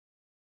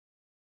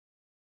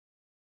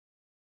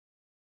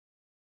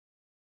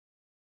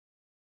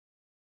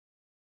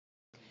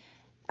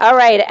All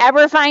right,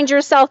 ever find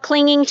yourself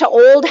clinging to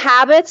old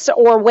habits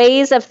or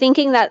ways of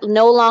thinking that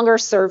no longer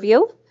serve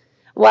you?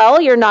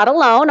 Well, you're not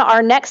alone.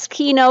 Our next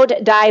keynote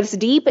dives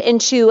deep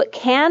into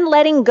can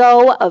letting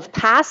go of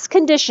past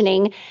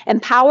conditioning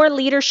empower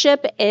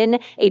leadership in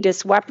a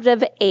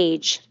disruptive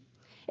age?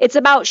 It's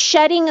about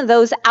shedding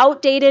those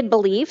outdated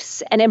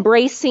beliefs and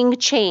embracing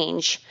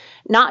change,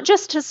 not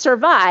just to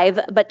survive,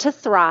 but to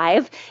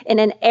thrive in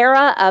an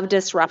era of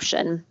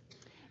disruption.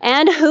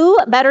 And who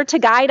better to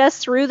guide us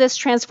through this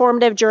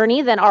transformative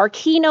journey than our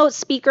keynote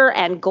speaker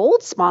and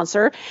gold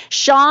sponsor,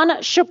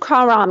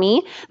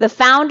 Shahkarami, the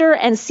founder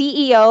and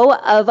CEO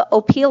of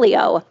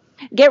Opilio.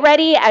 Get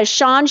ready as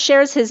Sean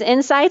shares his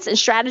insights and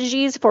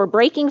strategies for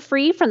breaking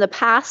free from the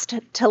past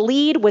to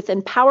lead with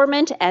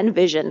empowerment and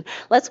vision.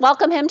 Let's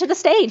welcome him to the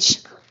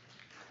stage.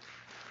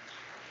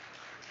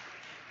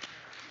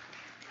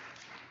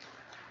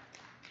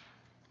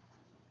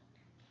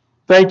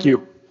 Thank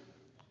you.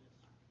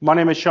 My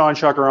name is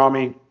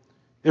Shahkarami.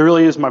 It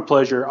really is my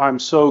pleasure. I'm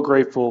so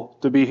grateful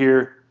to be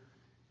here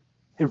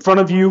in front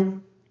of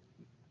you.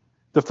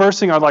 The first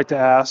thing I'd like to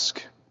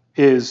ask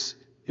is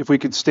if we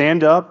could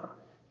stand up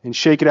and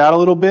shake it out a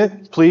little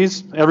bit,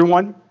 please,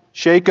 everyone.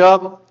 Shake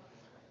up,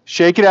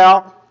 shake it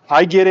out.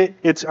 I get it.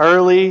 It's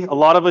early. A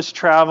lot of us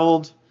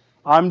traveled.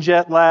 I'm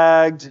jet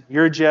lagged.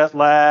 You're jet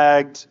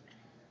lagged.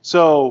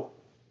 So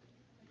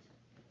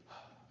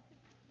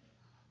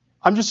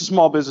I'm just a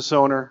small business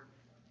owner.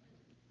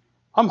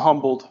 I'm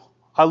humbled.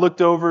 I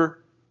looked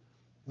over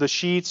the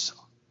sheets.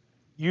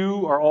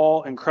 You are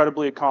all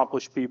incredibly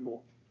accomplished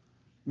people.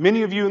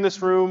 Many of you in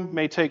this room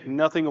may take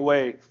nothing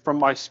away from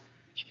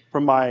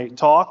my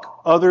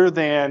talk other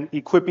than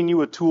equipping you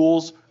with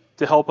tools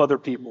to help other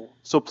people.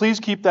 So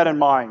please keep that in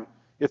mind.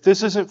 If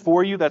this isn't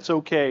for you, that's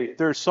okay.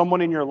 There's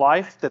someone in your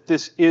life that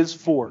this is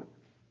for.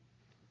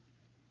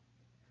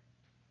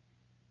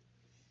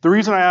 The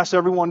reason I asked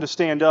everyone to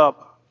stand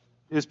up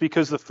is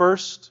because the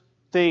first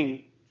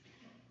thing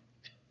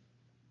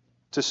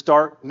to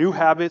start new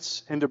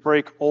habits and to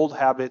break old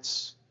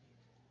habits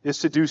is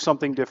to do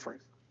something different.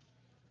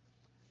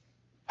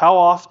 How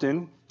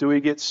often do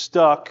we get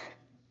stuck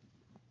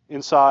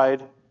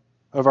inside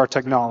of our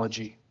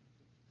technology?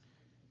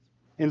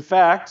 In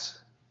fact,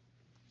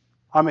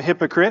 I'm a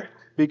hypocrite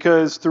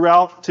because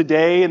throughout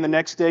today and the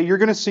next day, you're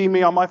going to see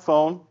me on my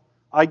phone.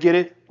 I get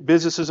it.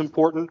 Business is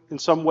important. In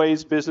some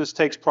ways, business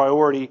takes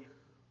priority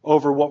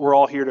over what we're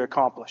all here to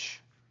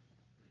accomplish.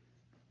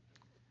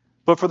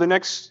 But for the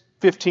next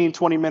 15,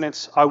 20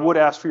 minutes, I would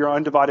ask for your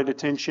undivided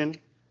attention.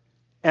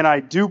 And I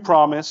do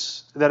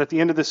promise that at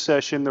the end of this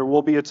session, there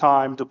will be a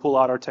time to pull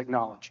out our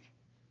technology.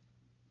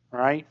 All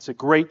right? It's a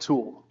great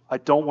tool. I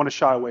don't want to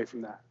shy away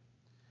from that.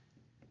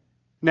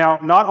 Now,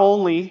 not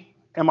only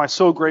am I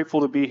so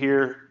grateful to be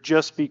here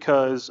just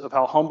because of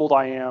how humbled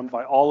I am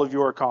by all of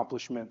your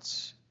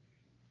accomplishments,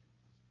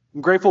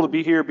 I'm grateful to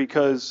be here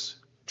because,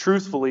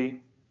 truthfully,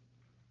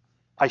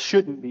 I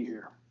shouldn't be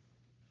here.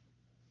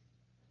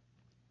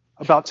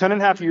 About 10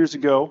 and a half years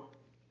ago,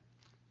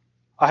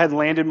 I had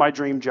landed my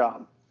dream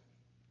job.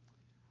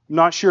 I'm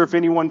not sure if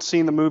anyone's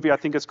seen the movie. I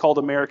think it's called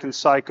American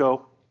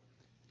Psycho.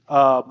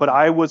 But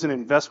I was an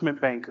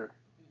investment banker.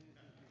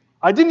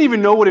 I didn't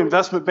even know what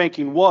investment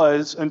banking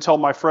was until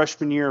my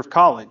freshman year of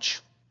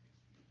college.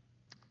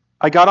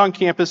 I got on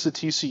campus at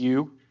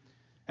TCU,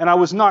 and I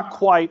was not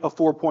quite a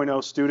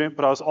 4.0 student,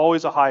 but I was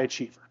always a high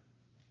achiever.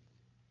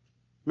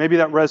 Maybe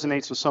that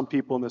resonates with some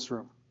people in this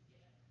room.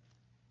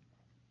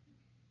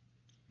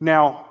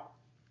 Now,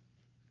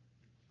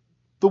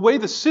 the way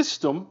the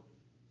system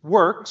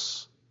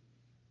works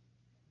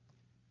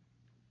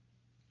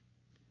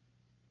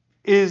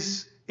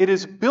is it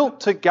is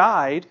built to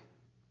guide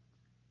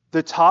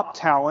the top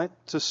talent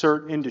to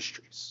certain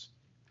industries.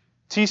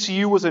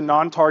 TCU was a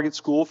non-target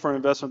school for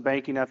investment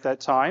banking at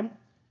that time,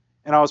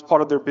 and I was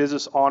part of their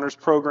business honors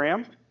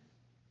program.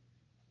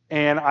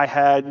 And I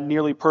had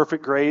nearly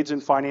perfect grades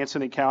in finance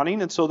and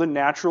accounting, and so the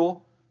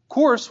natural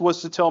course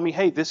was to tell me,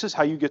 hey, this is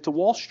how you get to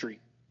Wall Street.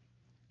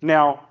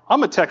 Now,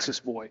 I'm a Texas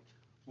boy,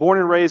 born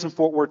and raised in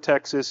Fort Worth,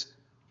 Texas.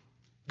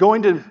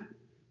 Going to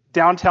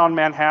downtown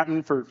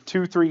Manhattan for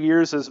 2-3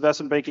 years as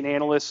investment banking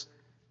analyst,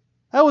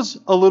 that was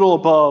a little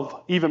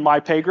above even my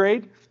pay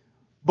grade.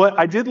 But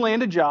I did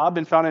land a job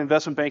and found an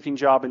investment banking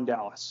job in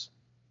Dallas.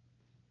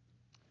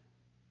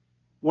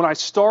 When I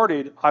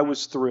started, I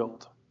was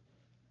thrilled.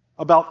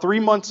 About 3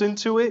 months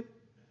into it,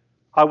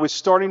 I was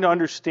starting to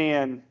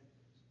understand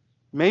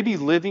maybe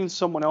living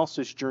someone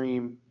else's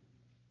dream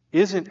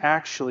isn't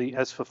actually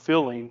as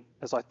fulfilling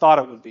as I thought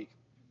it would be.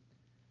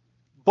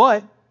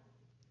 But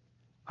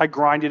I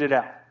grinded it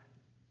out.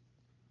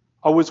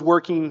 I was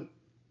working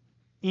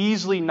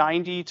easily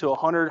 90 to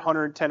 100,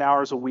 110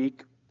 hours a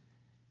week.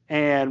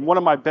 And one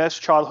of my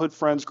best childhood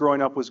friends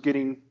growing up was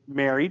getting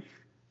married.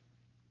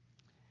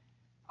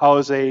 I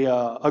was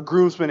a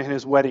groomsman in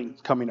his wedding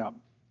coming up.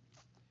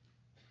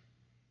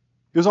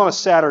 It was on a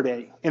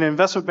Saturday. In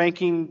investment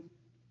banking,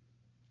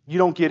 you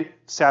don't get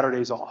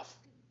Saturdays off.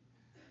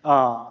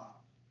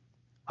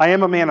 I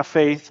am a man of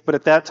faith, but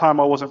at that time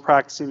I wasn't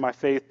practicing my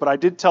faith. But I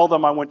did tell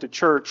them I went to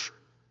church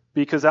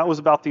because that was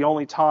about the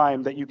only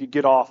time that you could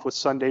get off was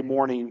Sunday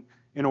morning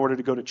in order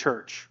to go to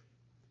church.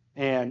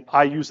 And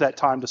I used that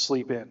time to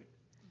sleep in.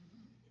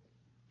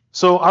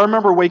 So I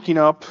remember waking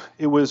up.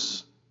 It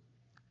was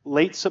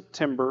late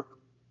September.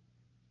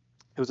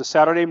 It was a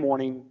Saturday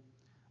morning.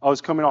 I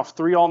was coming off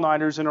 3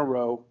 all-nighters in a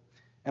row,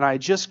 and I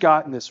had just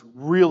gotten this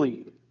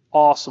really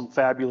awesome,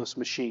 fabulous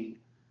machine.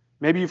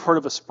 Maybe you've heard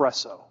of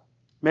espresso.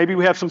 Maybe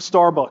we have some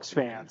Starbucks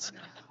fans.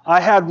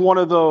 I had one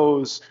of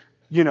those,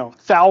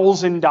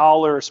 $1,000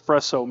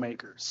 espresso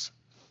makers.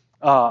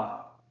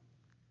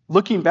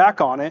 Looking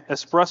back on it,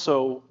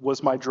 espresso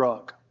was my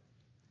drug.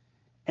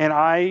 And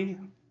I,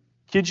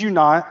 kid you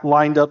not,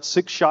 lined up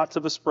 6 shots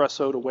of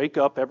espresso to wake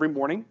up every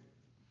morning.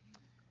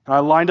 And I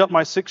lined up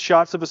my 6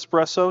 shots of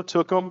espresso,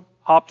 took them,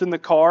 hopped in the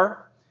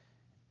car,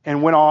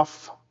 and went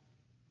off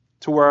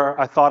to where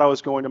I thought I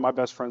was going to my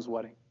best friend's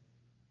wedding.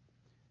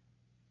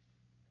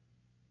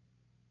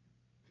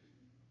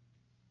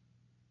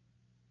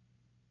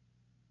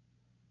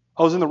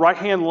 I was in the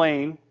right-hand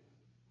lane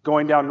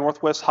going down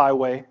Northwest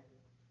Highway,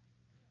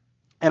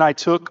 and I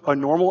took a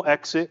normal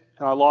exit,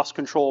 and I lost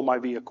control of my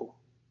vehicle.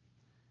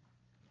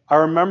 I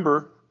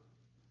remember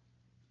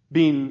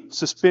being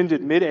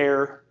suspended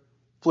midair,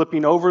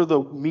 flipping over the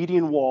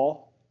median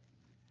wall,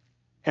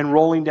 and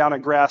rolling down a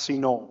grassy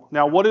knoll.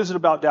 Now, what is it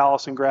about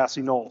Dallas and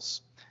grassy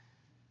knolls?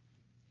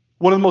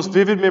 One of the most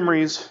vivid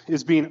memories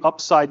is being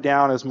upside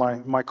down as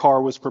my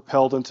car was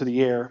propelled into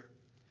the air.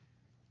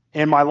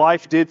 And my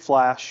life did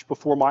flash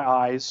before my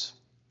eyes,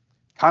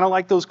 kind of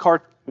like those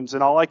cartoons,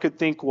 and all I could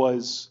think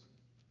was,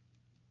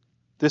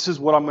 this is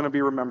what I'm going to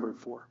be remembered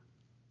for.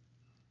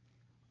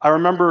 I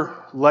remember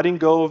letting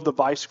go of the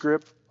vice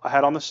grip I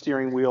had on the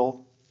steering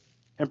wheel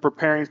and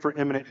preparing for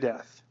imminent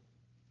death.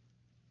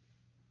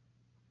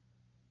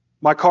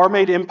 My car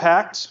made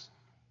impact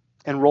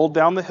and rolled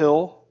down the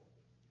hill,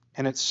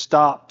 and it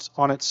stopped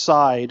on its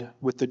side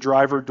with the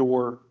driver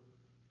door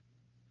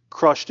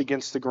crushed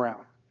against the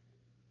ground.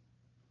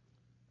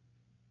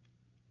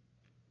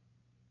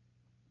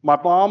 My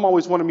mom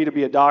always wanted me to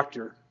be a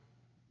doctor,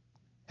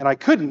 and I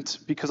couldn't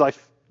because I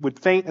would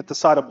faint at the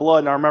sight of blood,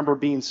 and I remember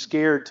being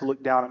scared to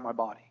look down at my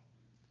body.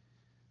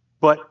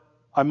 But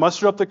I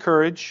mustered up the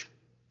courage.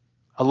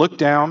 I looked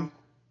down,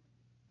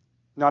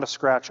 not a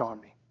scratch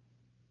on me.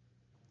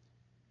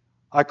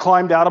 I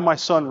climbed out of my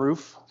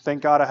sunroof.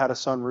 Thank God I had a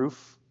sunroof.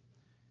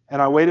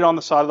 And I waited on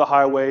the side of the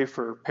highway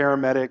for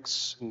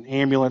paramedics and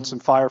ambulance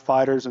and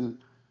firefighters, and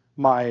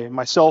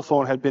my cell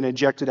phone had been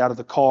ejected out of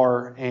the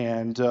car,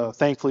 and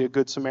thankfully a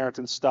Good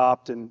Samaritan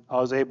stopped, and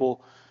I was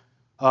able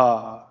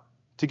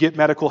to get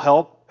medical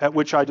help, at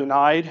which I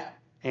denied.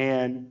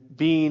 And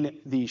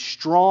being the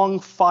strong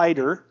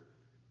fighter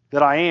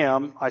that I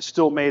am, I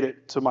still made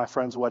it to my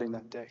friend's wedding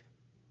that day.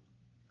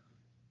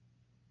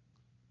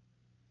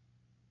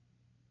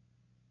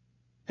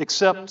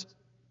 Except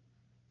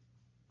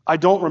I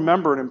don't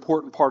remember an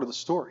important part of the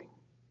story.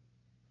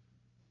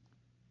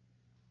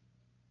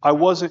 I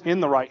wasn't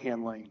in the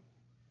right-hand lane.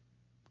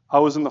 I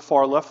was in the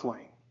far left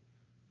lane.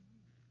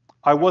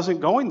 I wasn't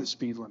going the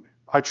speed limit.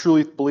 I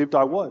truly believed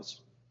I was.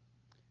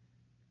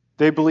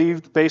 They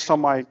believed, based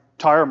on my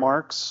tire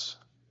marks,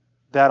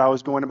 that I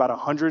was going about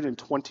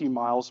 120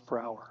 miles per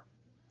hour.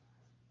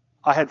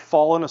 I had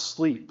fallen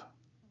asleep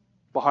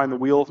behind the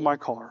wheel of my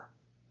car.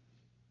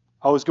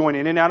 I was going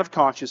in and out of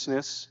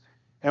consciousness,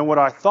 and what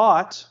I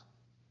thought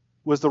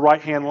was the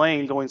right-hand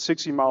lane going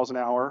 60 miles an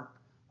hour,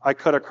 I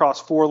cut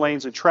across 4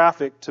 lanes of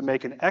traffic to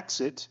make an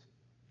exit,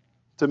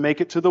 to make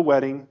it to the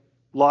wedding,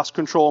 lost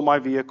control of my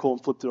vehicle,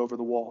 and flipped it over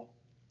the wall.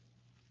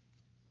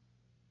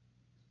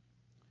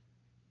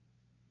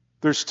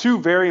 There's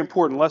 2 very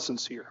important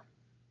lessons here.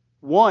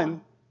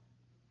 One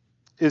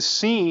is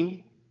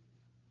seeing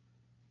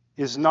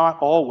is not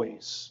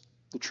always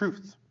the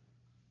truth.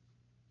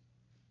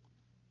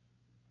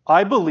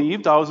 I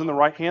believed I was in the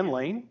right-hand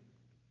lane.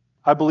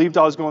 I believed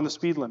I was going the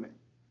speed limit.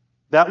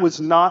 That was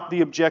not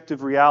the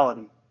objective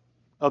reality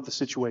of the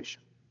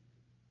situation.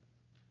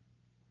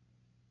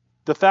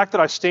 The fact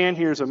that I stand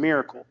here is a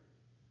miracle.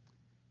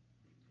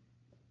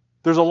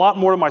 There's a lot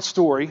more to my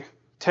story.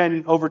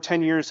 Over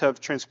 10 years have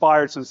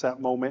transpired since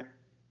that moment.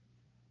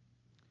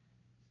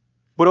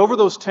 But over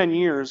those 10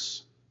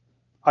 years,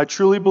 I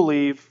truly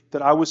believe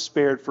that I was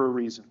spared for a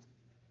reason.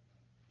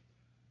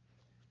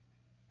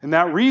 And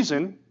that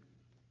reason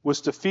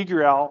was to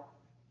figure out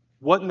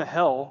what in the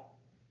hell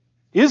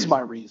is my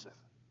reason.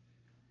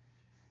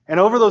 And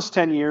over those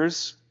 10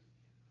 years,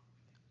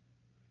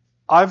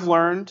 I've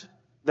learned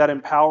that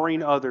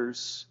empowering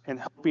others and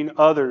helping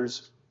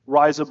others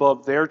rise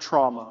above their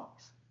trauma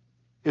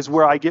is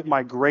where I get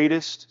my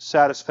greatest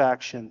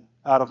satisfaction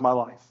out of my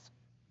life.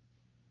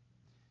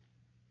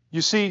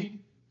 You see,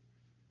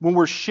 when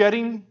we're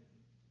shedding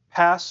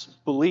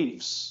past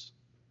beliefs,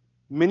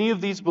 many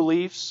of these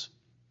beliefs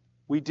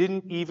we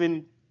didn't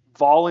even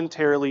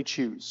voluntarily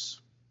choose.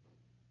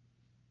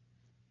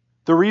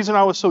 The reason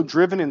I was so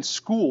driven in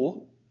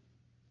school,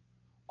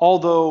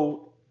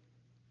 although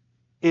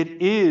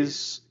it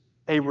is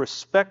a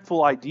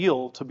respectful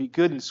ideal to be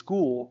good in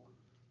school,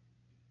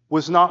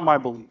 was not my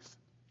belief.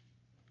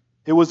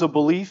 It was a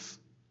belief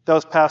that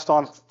was passed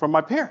on from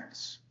my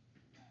parents.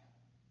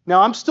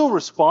 Now, I'm still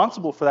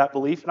responsible for that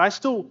belief, and I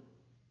still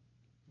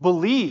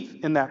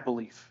believe in that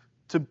belief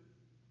to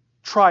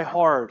try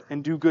hard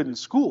and do good in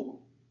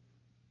school.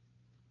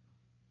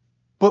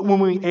 But when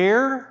we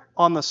err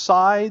on the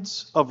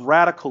sides of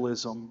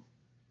radicalism,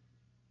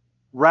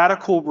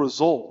 radical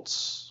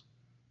results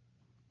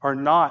are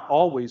not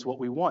always what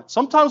we want.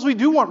 Sometimes we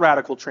do want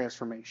radical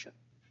transformation.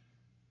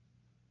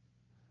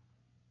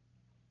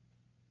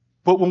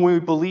 But when we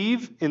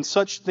believe in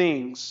such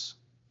things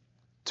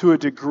to a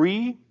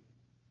degree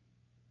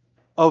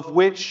of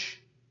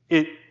which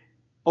it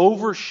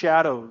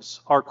overshadows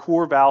our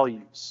core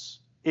values,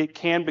 it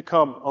can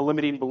become a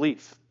limiting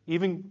belief,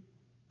 even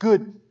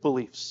good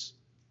beliefs.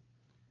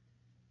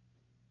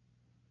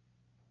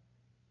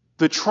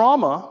 The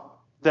trauma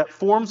that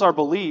forms our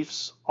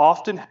beliefs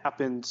often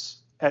happens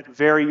at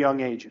very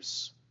young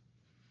ages.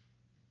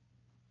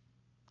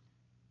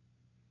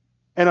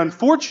 And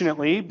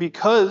unfortunately,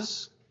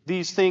 because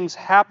these things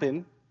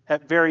happen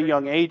at very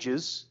young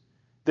ages,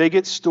 they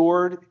get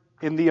stored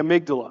in the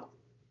amygdala.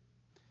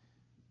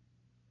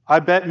 I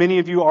bet many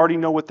of you already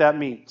know what that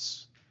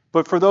means.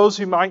 But for those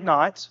who might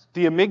not,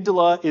 the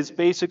amygdala is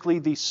basically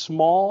the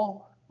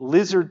small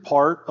lizard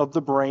part of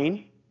the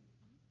brain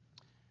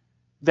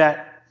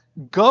that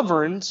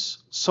governs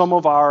some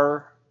of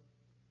our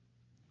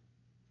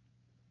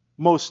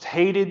most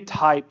hated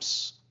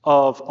types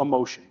of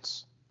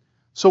emotions.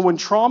 So when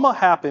trauma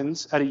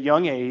happens at a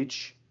young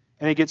age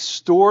and it gets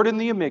stored in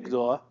the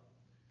amygdala,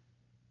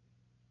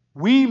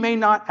 we may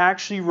not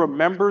actually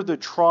remember the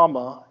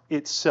trauma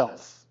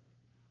itself,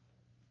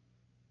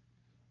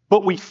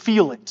 but we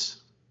feel it.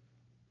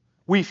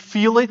 We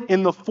feel it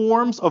in the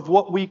forms of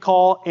what we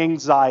call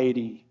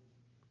anxiety,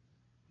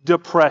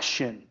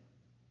 depression,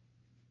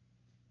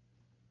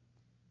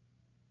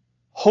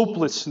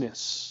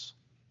 hopelessness,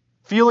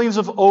 feelings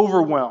of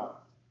overwhelm,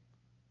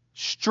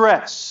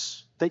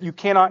 stress that you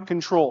cannot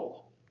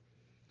control.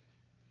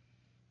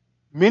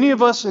 Many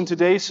of us in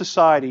today's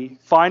society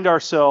find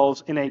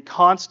ourselves in a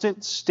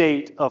constant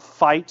state of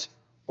fight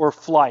or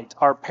flight.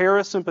 Our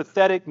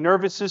parasympathetic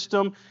nervous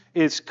system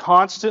is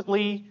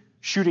constantly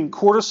shooting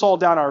cortisol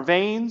down our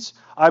veins.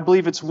 I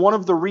believe it's one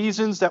of the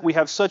reasons that we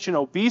have such an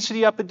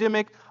obesity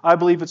epidemic. I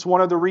believe it's one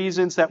of the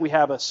reasons that we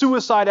have a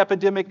suicide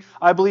epidemic.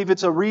 I believe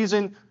it's a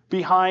reason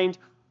behind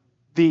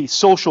the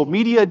social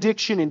media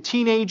addiction in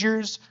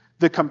teenagers,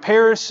 the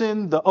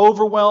comparison, the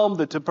overwhelm,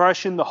 the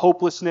depression, the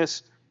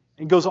hopelessness.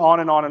 It goes on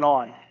and on and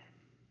on.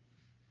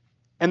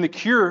 And the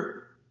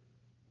cure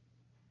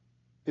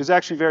is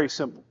actually very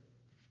simple.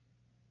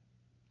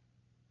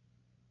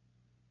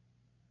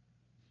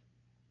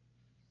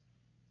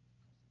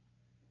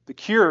 The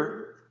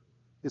cure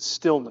is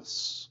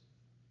stillness.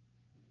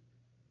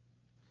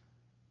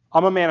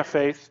 I'm a man of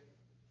faith.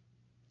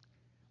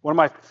 One of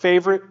my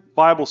favorite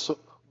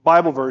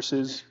Bible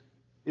verses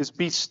is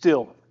be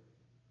still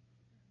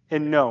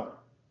and know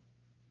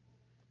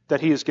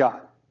that He is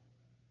God.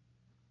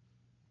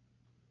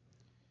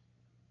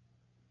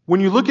 When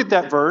you look at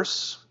that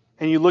verse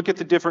and you look at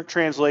the different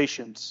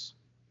translations,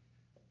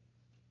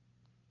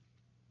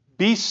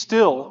 be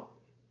still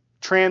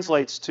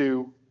translates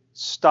to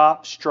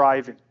stop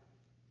striving.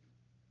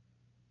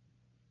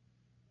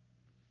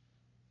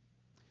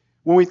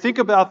 When we think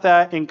about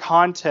that in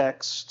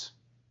context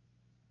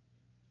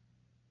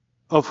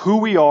of who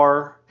we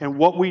are and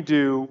what we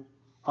do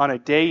on a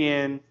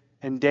day in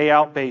and day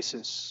out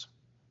basis,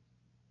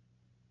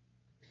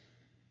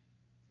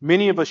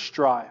 many of us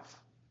strive.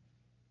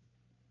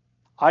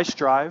 I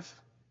strive.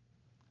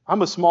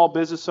 I'm a small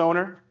business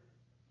owner,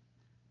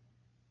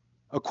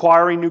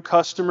 acquiring new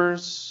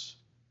customers,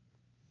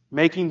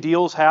 making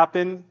deals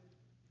happen.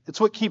 It's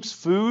what keeps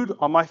food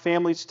on my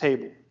family's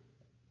table.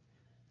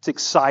 It's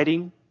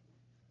exciting,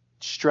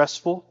 it's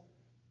stressful.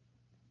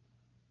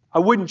 I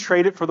wouldn't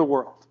trade it for the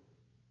world.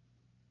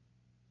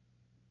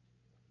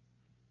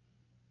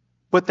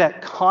 But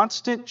that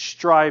constant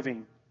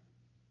striving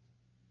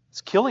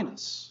is killing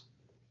us.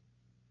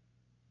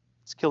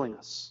 It's killing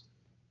us.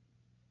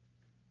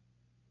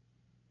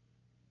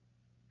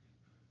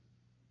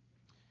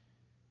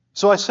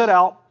 So I set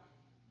out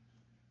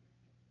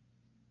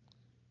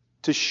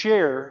to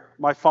share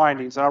my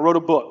findings, and I wrote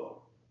a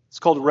book. It's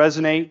called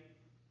Resonate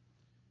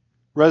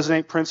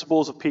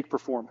Principles of Peak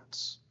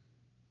Performance.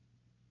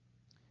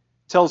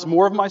 It tells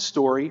more of my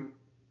story,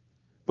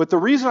 but the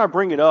reason I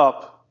bring it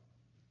up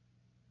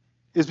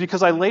is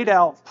because I laid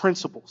out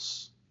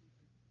principles.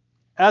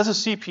 As a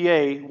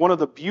CPA, one of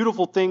the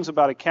beautiful things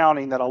about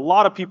accounting that a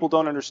lot of people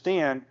don't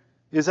understand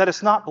is that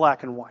it's not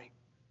black and white.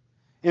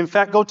 In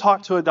fact, go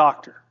talk to a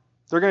doctor.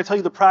 They're going to tell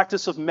you the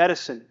practice of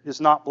medicine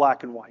is not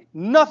black and white.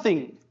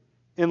 Nothing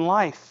in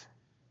life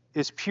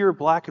is pure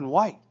black and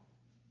white.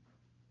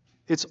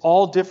 It's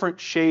all different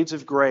shades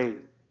of gray.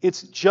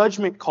 It's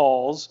judgment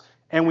calls,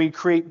 and we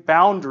create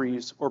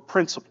boundaries or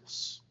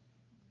principles.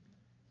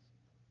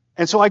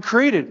 And so I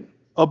created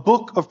a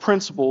book of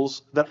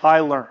principles that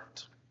I learned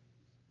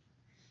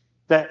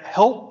that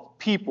help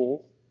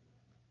people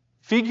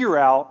figure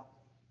out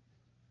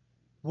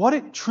what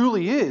it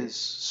truly is,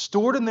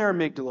 stored in their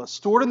amygdala,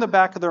 stored in the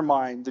back of their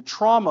mind, the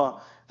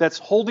trauma that's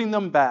holding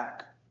them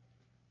back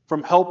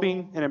from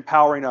helping and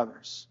empowering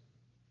others.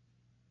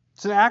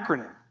 It's an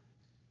acronym.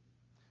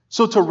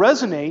 So to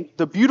resonate,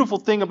 the beautiful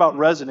thing about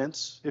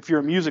resonance, if you're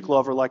a music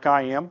lover like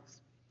I am,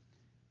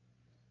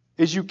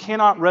 is you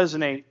cannot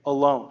resonate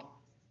alone.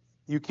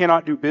 You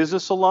cannot do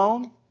business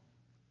alone.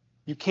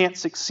 You can't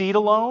succeed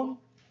alone.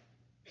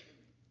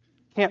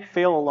 Can't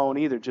fail alone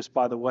either, just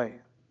by the way.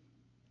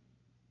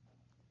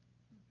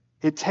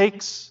 It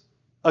takes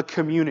a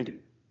community.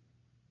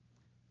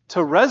 To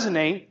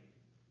resonate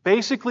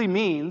basically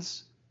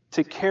means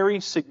to carry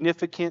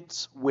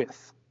significance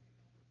with.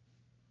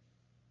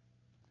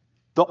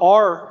 The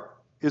R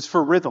is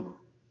for rhythm.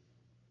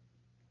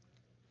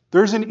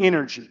 There's an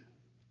energy.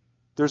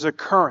 There's a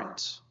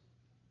current.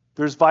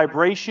 There's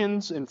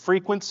vibrations and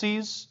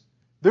frequencies.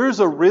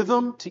 There's a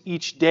rhythm to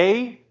each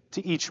day,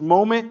 to each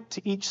moment,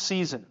 to each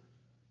season.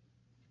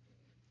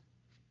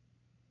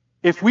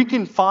 If we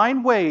can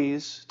find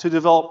ways to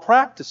develop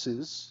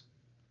practices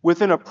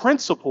within a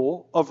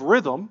principle of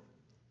rhythm,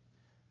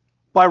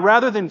 by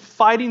rather than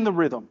fighting the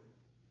rhythm,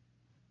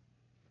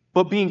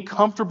 but being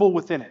comfortable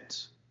within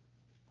it,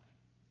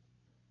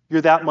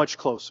 you're that much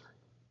closer.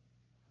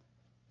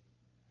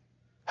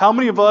 How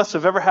many of us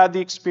have ever had the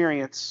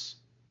experience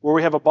where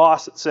we have a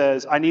boss that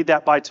says, I need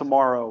that by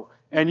tomorrow,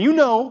 and you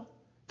know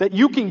that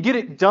you can get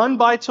it done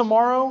by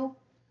tomorrow,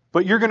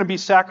 but you're going to be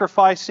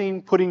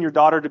sacrificing putting your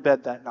daughter to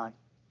bed that night?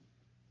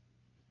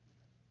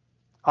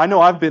 I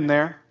know I've been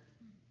there.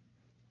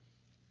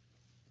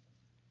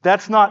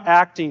 That's not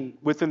acting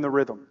within the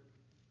rhythm.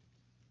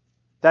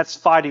 That's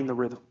fighting the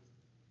rhythm.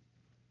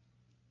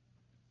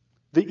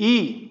 The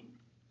E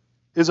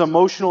is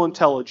emotional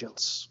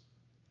intelligence.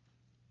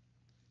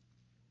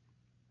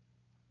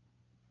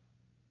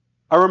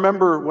 I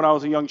remember when I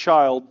was a young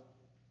child,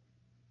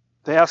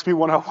 they asked me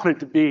what I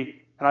wanted to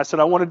be, and I said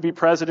I wanted to be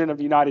president of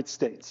the United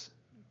States.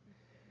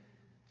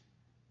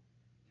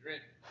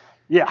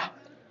 Yeah.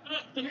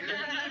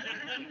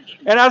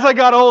 And as I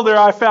got older,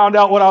 I found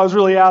out what I was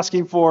really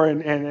asking for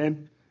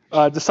and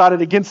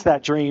decided against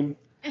that dream.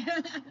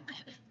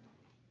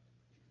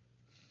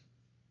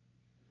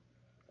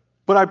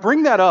 But I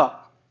bring that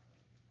up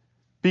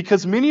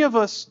because many of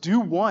us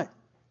do want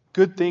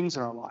good things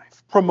in our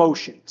life.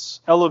 Promotions,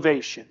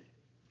 elevation,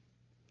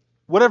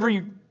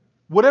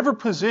 whatever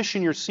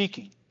position you're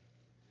seeking.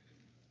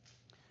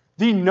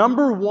 The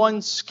number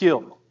one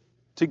skill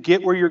to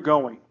get where you're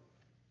going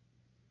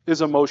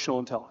is emotional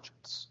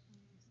intelligence.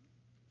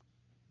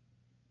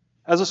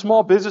 As a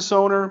small business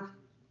owner,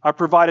 I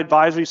provide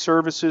advisory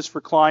services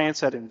for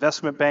clients at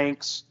investment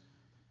banks,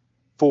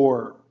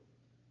 for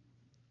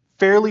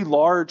fairly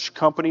large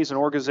companies and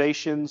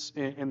organizations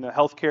in the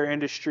healthcare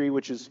industry,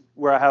 which is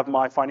where I have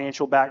my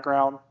financial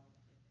background.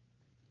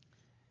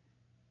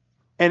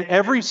 And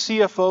every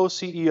CFO,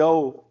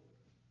 CEO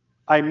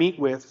I meet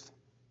with,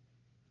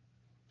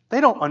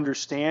 they don't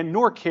understand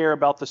nor care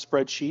about the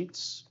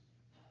spreadsheets.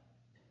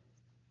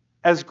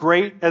 As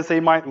great as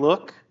they might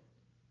look,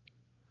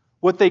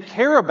 what they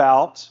care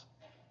about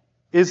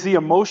is the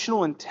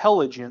emotional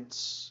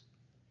intelligence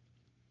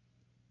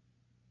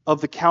of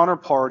the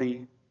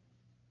counterparty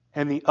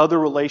and the other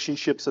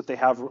relationships that they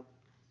have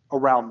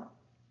around them.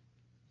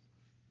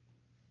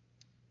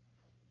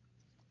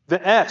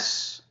 The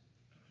S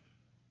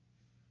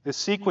is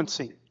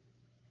sequencing.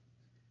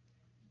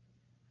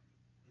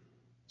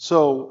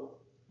 So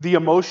the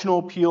emotional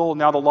appeal,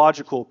 now the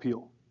logical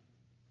appeal.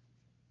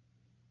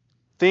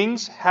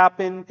 Things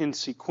happen in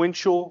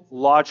sequential,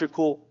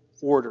 logical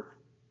order.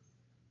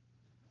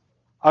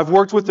 I've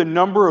worked with a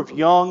number of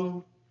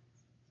young,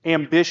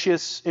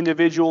 ambitious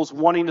individuals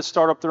wanting to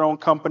start up their own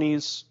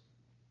companies,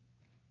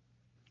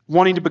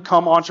 wanting to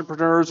become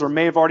entrepreneurs, or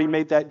may have already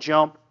made that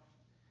jump.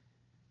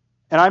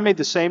 And I made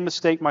the same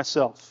mistake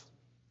myself.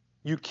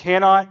 You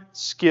cannot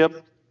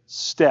skip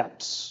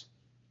steps.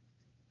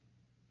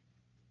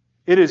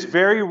 It is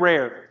very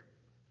rare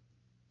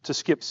to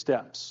skip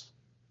steps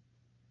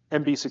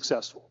and be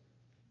successful.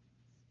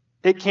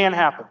 It can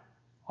happen.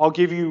 I'll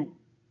give you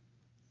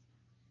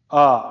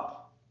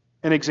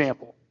an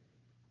example.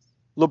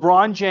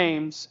 LeBron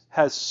James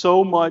has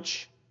so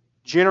much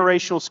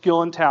generational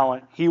skill and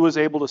talent, he was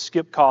able to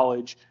skip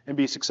college and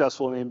be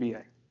successful in the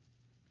NBA.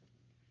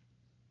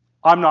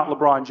 I'm not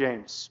LeBron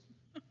James.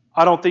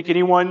 I don't think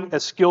anyone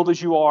as skilled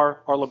as you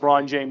are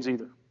LeBron James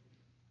either.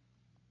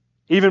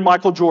 Even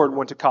Michael Jordan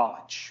went to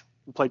college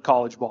and played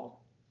college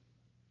ball.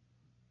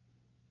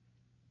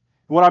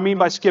 What I mean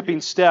by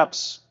skipping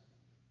steps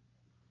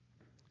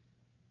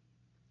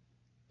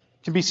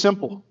can be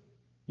simple.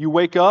 You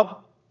wake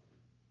up,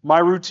 my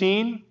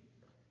routine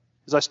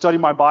is I study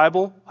my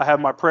Bible, I have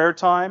my prayer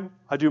time,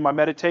 I do my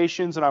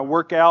meditations, and I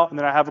work out, and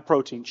then I have a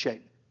protein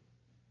shake.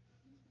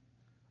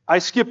 I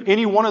skip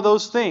any one of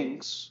those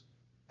things,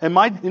 and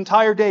my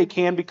entire day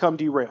can become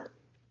derailed.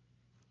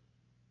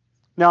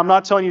 Now, I'm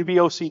not telling you to be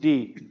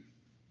OCD,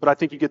 but I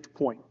think you get the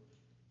point.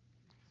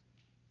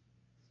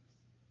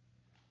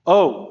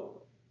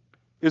 O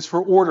is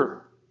for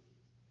order.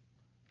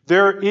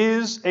 There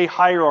is a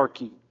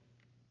hierarchy.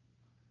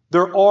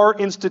 There are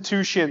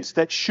institutions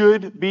that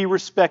should be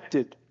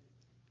respected.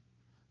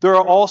 There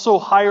are also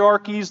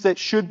hierarchies that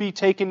should be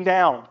taken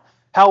down.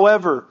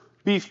 However,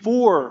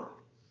 before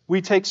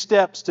we take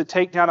steps to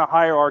take down a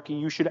hierarchy,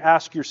 you should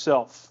ask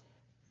yourself,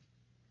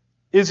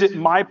 is it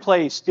my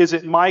place? Is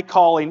it my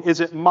calling? Is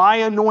it my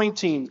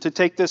anointing to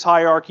take this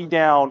hierarchy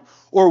down?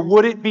 Or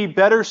would it be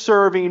better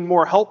serving,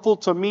 more helpful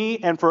to me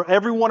and for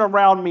everyone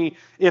around me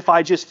if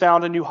I just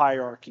found a new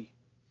hierarchy?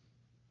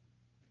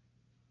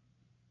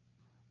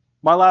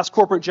 My last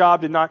corporate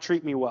job did not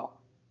treat me well.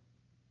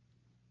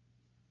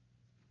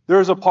 There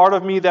was a part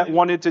of me that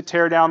wanted to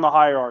tear down the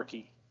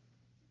hierarchy.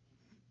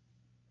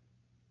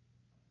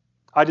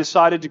 I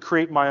decided to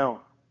create my own.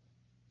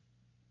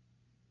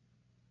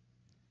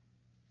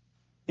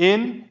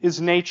 In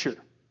is nature.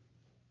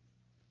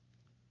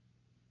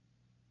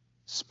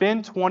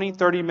 Spend 20,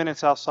 30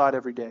 minutes outside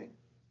every day.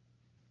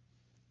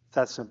 It's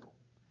that simple.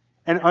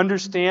 And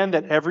understand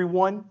that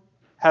everyone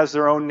has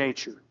their own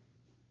nature.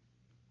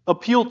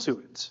 Appeal to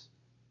it.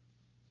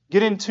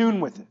 Get in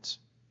tune with it.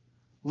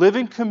 Live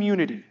in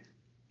community.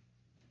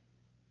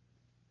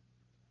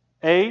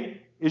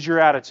 A is your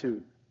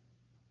attitude.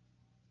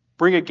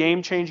 Bring a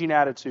game-changing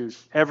attitude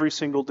every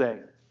single day.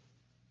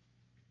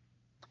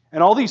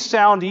 And all these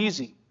sound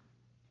easy.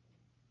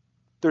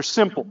 They're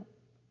simple.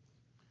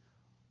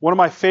 One of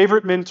my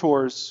favorite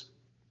mentors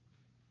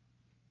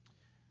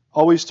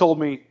always told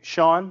me,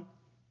 Sean,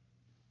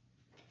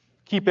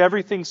 keep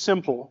everything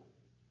simple,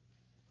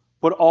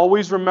 but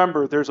always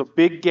remember there's a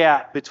big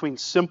gap between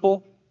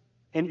simple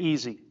and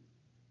easy.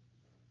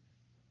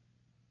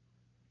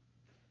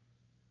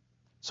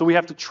 So we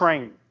have to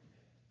train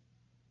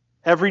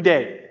every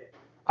day.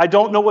 I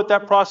don't know what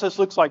that process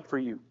looks like for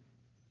you.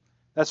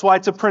 That's why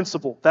it's a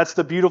principle. That's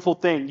the beautiful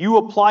thing. You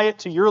apply it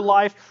to your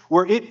life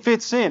where it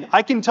fits in.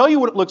 I can tell you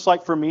what it looks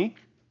like for me.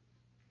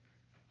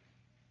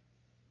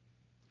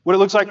 What it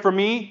looks like for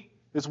me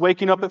is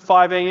waking up at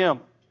 5 a.m.,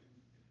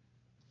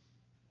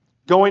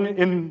 going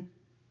in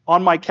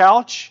on my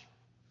couch,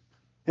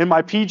 in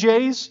my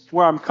PJs,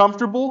 where I'm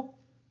comfortable,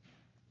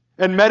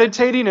 and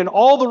meditating in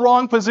all the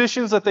wrong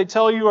positions that they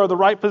tell you are the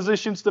right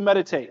positions to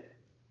meditate.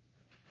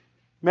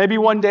 Maybe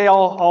one day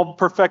I'll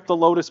perfect the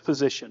lotus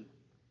position.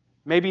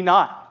 Maybe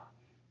not.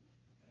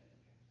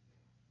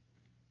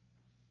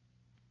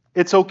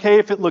 It's okay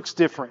if it looks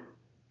different.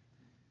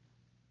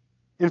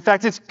 In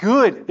fact, it's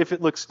good if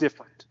it looks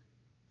different.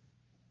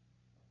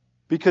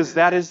 Because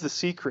that is the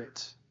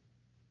secret.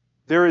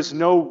 There is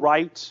no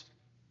right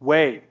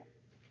way.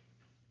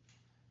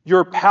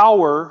 Your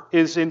power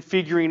is in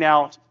figuring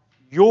out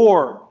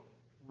your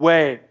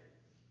way.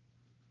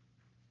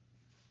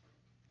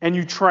 And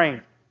you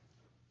train.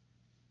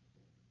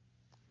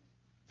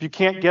 If you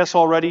can't guess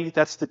already,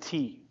 that's the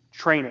T.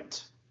 Train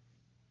it.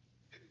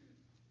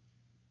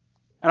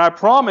 And I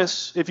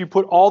promise, if you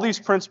put all these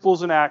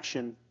principles in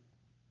action,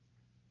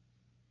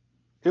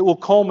 it will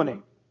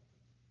culminate.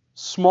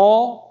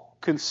 Small,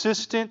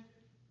 consistent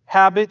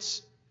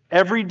habits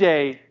every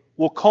day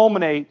will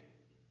culminate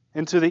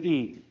into the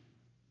E.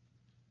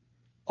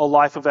 A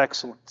life of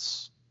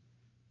excellence.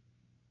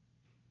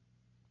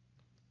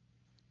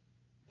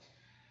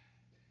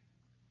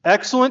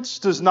 Excellence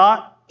does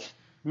not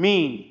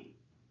mean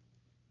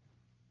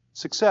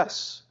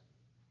success.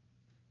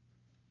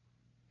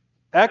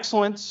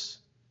 Excellence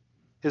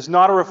is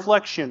not a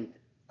reflection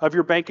of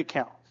your bank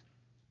account.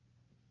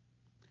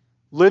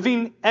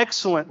 Living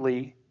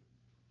excellently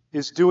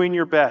is doing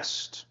your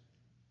best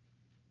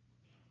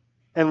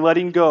and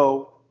letting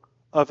go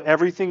of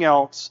everything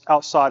else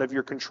outside of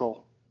your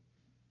control.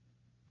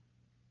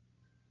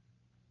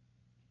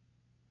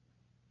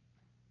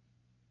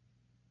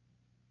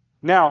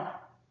 Now,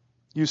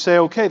 you say,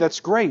 okay, that's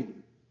great.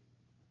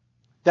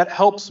 That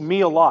helps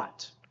me a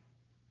lot.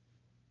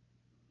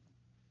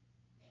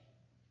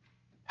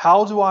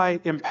 How do I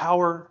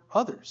empower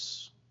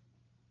others?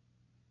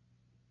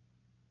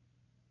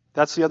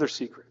 That's the other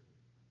secret.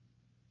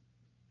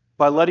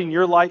 By letting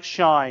your light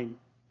shine,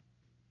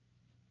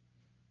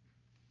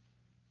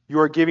 you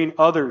are giving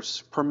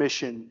others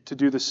permission to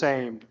do the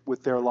same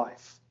with their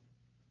life.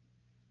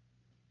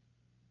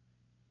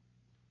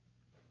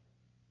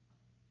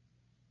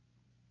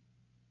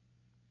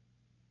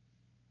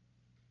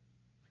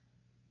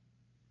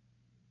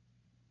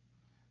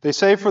 They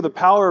say for the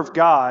power of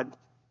God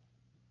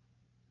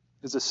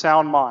is a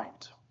sound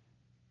mind.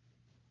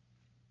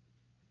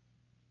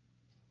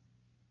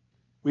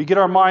 We get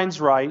our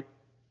minds right.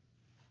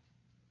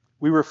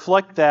 We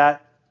reflect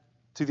that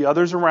to the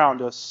others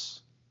around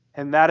us,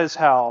 and that is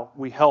how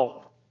we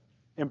help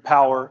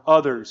empower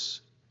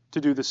others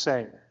to do the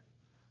same.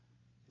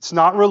 It's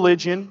not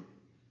religion.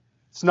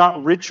 It's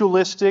not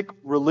ritualistic,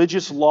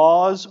 religious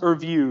laws or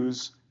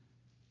views.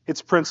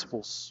 It's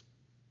principles.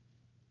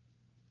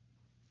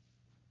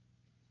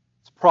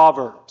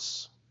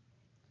 Proverbs,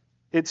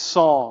 it's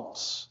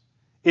songs,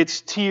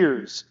 it's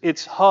tears,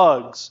 it's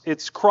hugs,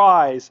 it's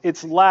cries,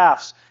 it's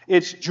laughs,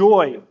 it's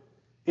joy,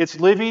 it's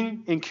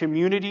living in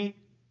community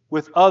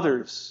with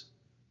others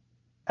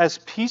as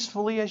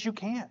peacefully as you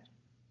can.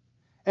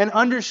 And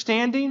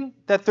understanding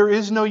that there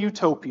is no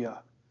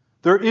utopia.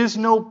 There is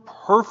no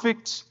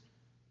perfect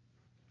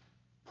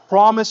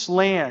promised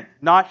land,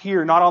 not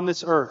here, not on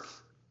this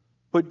earth,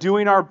 but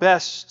doing our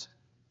best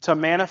to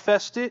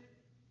manifest it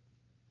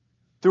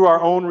through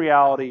our own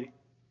reality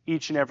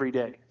each and every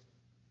day.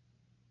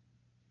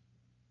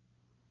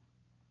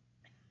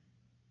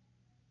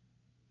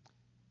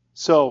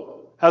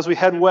 So, as we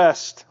head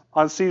west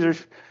on Caesar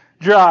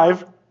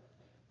Drive,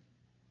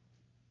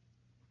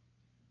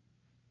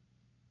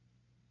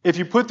 if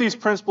you put these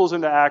principles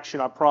into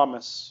action, I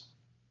promise,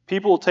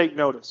 people will take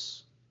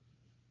notice.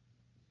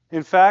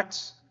 In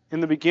fact, in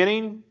the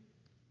beginning,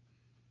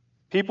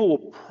 people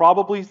will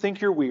probably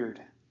think you're weird,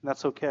 and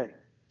that's okay.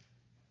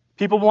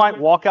 People might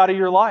walk out of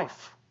your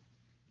life.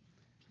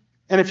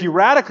 And if you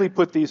radically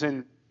put these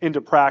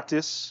into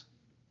practice,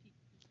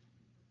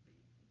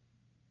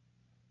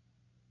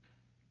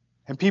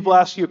 and people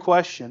ask you a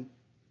question,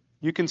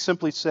 you can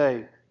simply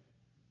say,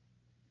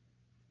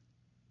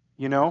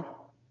 you know,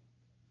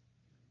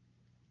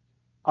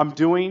 I'm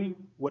doing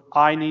what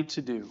I need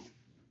to do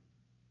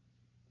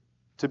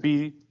to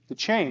be the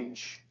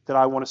change that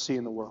I want to see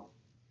in the world.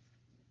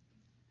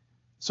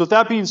 So with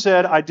that being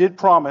said, I did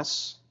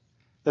promise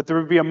that there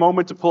would be a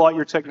moment to pull out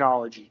your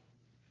technology.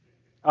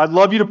 I'd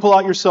love you to pull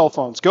out your cell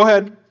phones. Go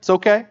ahead. It's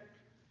okay.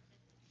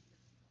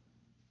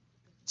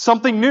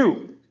 Something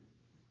new.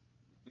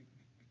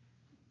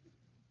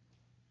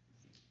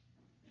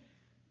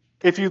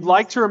 If you'd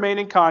like to remain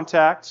in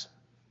contact,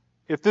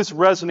 if this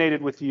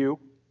resonated with you,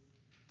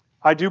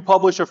 I do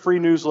publish a free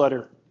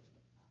newsletter.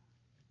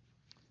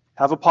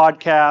 Have a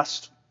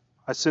podcast.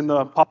 I send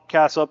the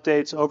podcast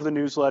updates over the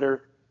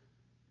newsletter.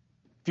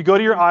 If you go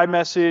to your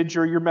iMessage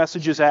or your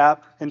Messages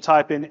app and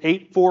type in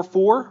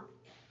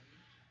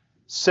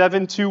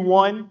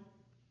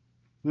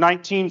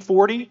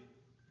 844-721-1940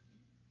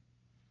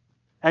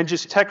 and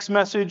just text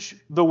message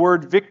the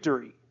word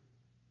victory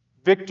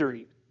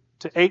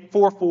to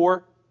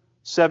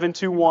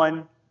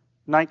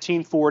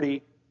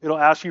 844-721-1940. It'll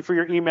ask you for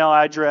your email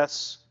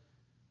address.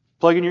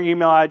 Plug in your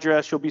email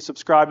address. You'll be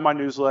subscribed to my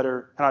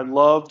newsletter. And I'd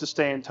love to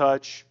stay in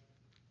touch.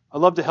 I'd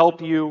love to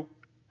help you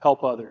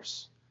help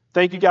others.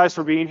 Thank you guys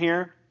for being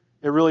here.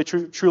 It really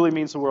truly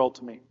means the world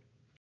to me.